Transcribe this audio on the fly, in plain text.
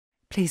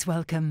Please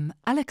welcome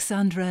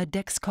Aleksandra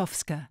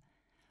Deczkowska,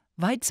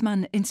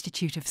 Weizmann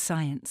Institute of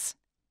Science.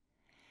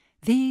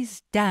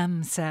 These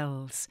damn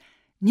cells,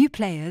 new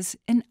players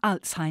in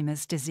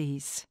Alzheimer's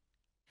disease.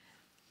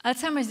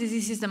 Alzheimer's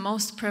disease is the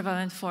most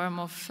prevalent form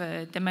of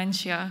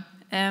dementia.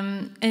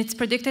 And it's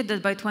predicted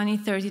that by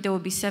 2030 there will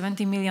be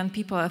 70 million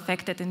people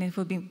affected, and it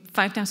will be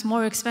 5 times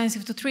more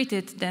expensive to treat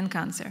it than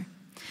cancer.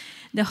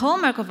 The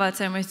hallmark of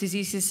Alzheimer's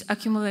disease is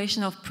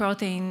accumulation of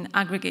protein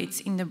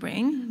aggregates in the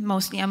brain,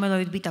 mostly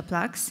amyloid beta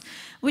plaques,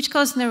 which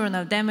cause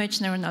neuronal damage,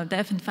 neuronal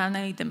death, and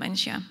finally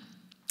dementia.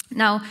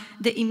 Now,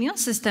 the immune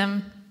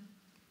system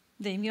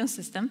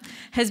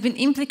has been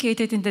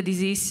implicated in the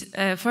disease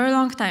for a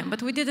long time,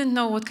 but we didn't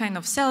know what kind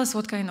of cells,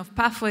 what kind of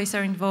pathways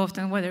are involved,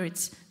 and whether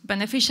it's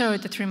beneficial or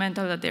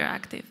detrimental that they're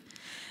active.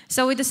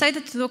 So we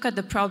decided to look at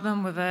the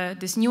problem with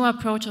this new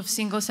approach of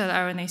single-cell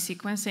RNA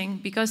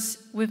sequencing, because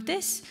with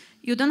this,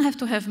 you don't have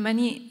to have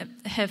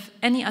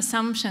any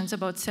assumptions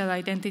about cell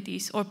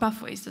identities or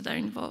pathways that are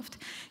involved.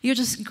 You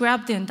just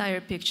grab the entire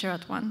picture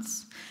at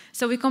once.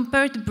 So we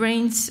compared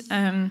brains,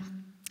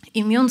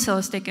 immune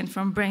cells taken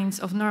from brains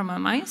of normal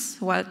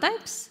mice, wild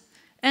types,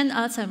 and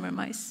Alzheimer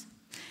mice.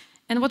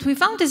 And what we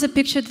found is a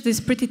picture that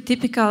is pretty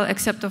typical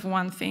except of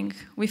one thing.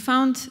 We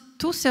found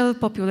 2 cell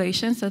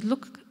populations that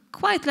look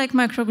quite like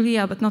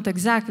microglia, but not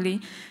exactly,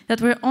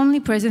 that were only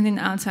present in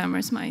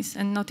Alzheimer's mice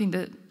and not in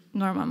the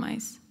normal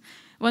mice.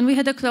 When we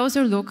had a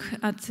closer look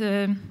at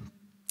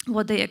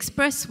what they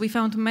express, we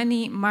found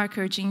many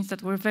marker genes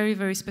that were very,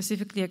 very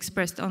specifically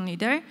expressed only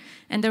there,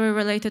 and they were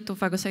related to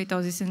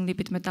phagocytosis and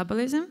lipid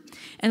metabolism.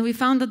 And we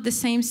found that the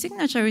same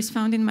signature is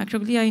found in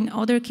microglia in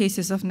other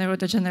cases of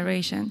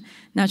neurodegeneration,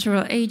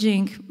 natural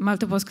aging,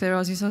 multiple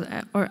sclerosis,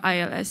 or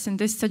ILS. And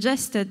this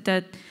suggested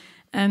that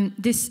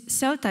this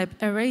cell type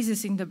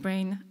erases in the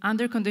brain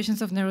under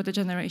conditions of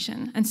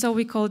neurodegeneration. And so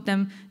we called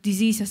them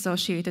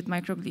disease-associated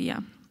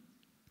microglia.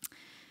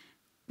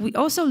 We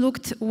also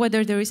looked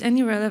whether there is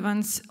any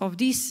relevance of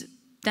these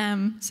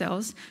DAM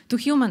cells to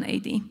human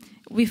AD.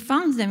 We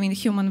found them in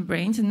human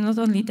brains, and not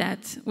only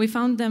that, we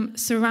found them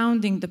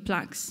surrounding the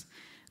plaques,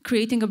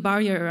 creating a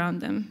barrier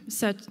around them.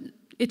 So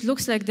it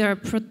looks like they are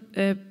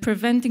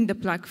preventing the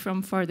plaque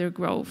from further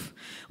growth.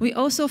 We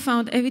also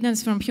found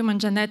evidence from human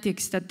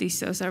genetics that these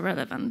cells are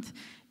relevant.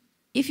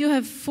 If you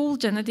have full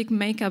genetic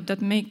makeup that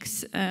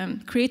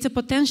creates a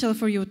potential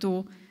for you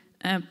to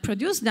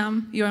produce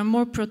them, you are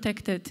more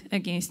protected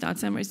against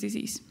Alzheimer's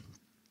disease.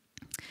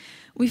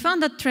 We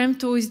found that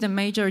TREM2 is the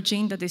major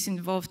gene that is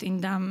involved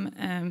in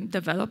DAM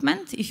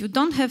development. If you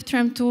don't have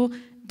TREM2,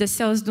 the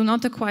cells do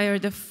not acquire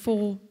the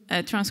full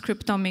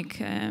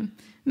transcriptomic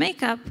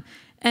makeup,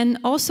 and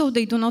also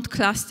they do not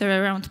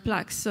cluster around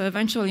plaques. So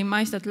eventually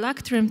mice that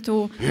lack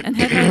TREM2 and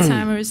have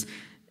Alzheimer's,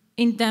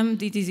 in them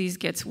the disease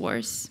gets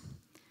worse.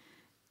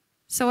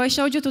 So I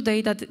showed you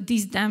today that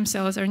these DAM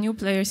cells are new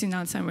players in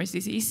Alzheimer's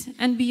disease,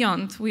 and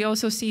beyond. We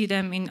also see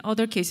them in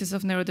other cases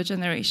of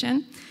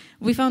neurodegeneration.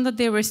 We found that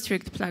they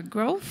restrict plaque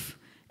growth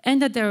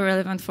and that they're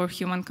relevant for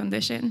human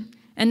condition.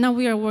 And now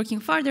we are working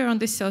further on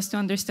these cells to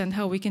understand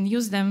how we can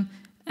use them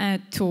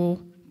to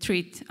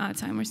treat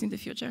Alzheimer's in the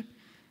future.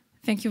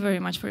 Thank you very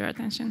much for your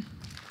attention.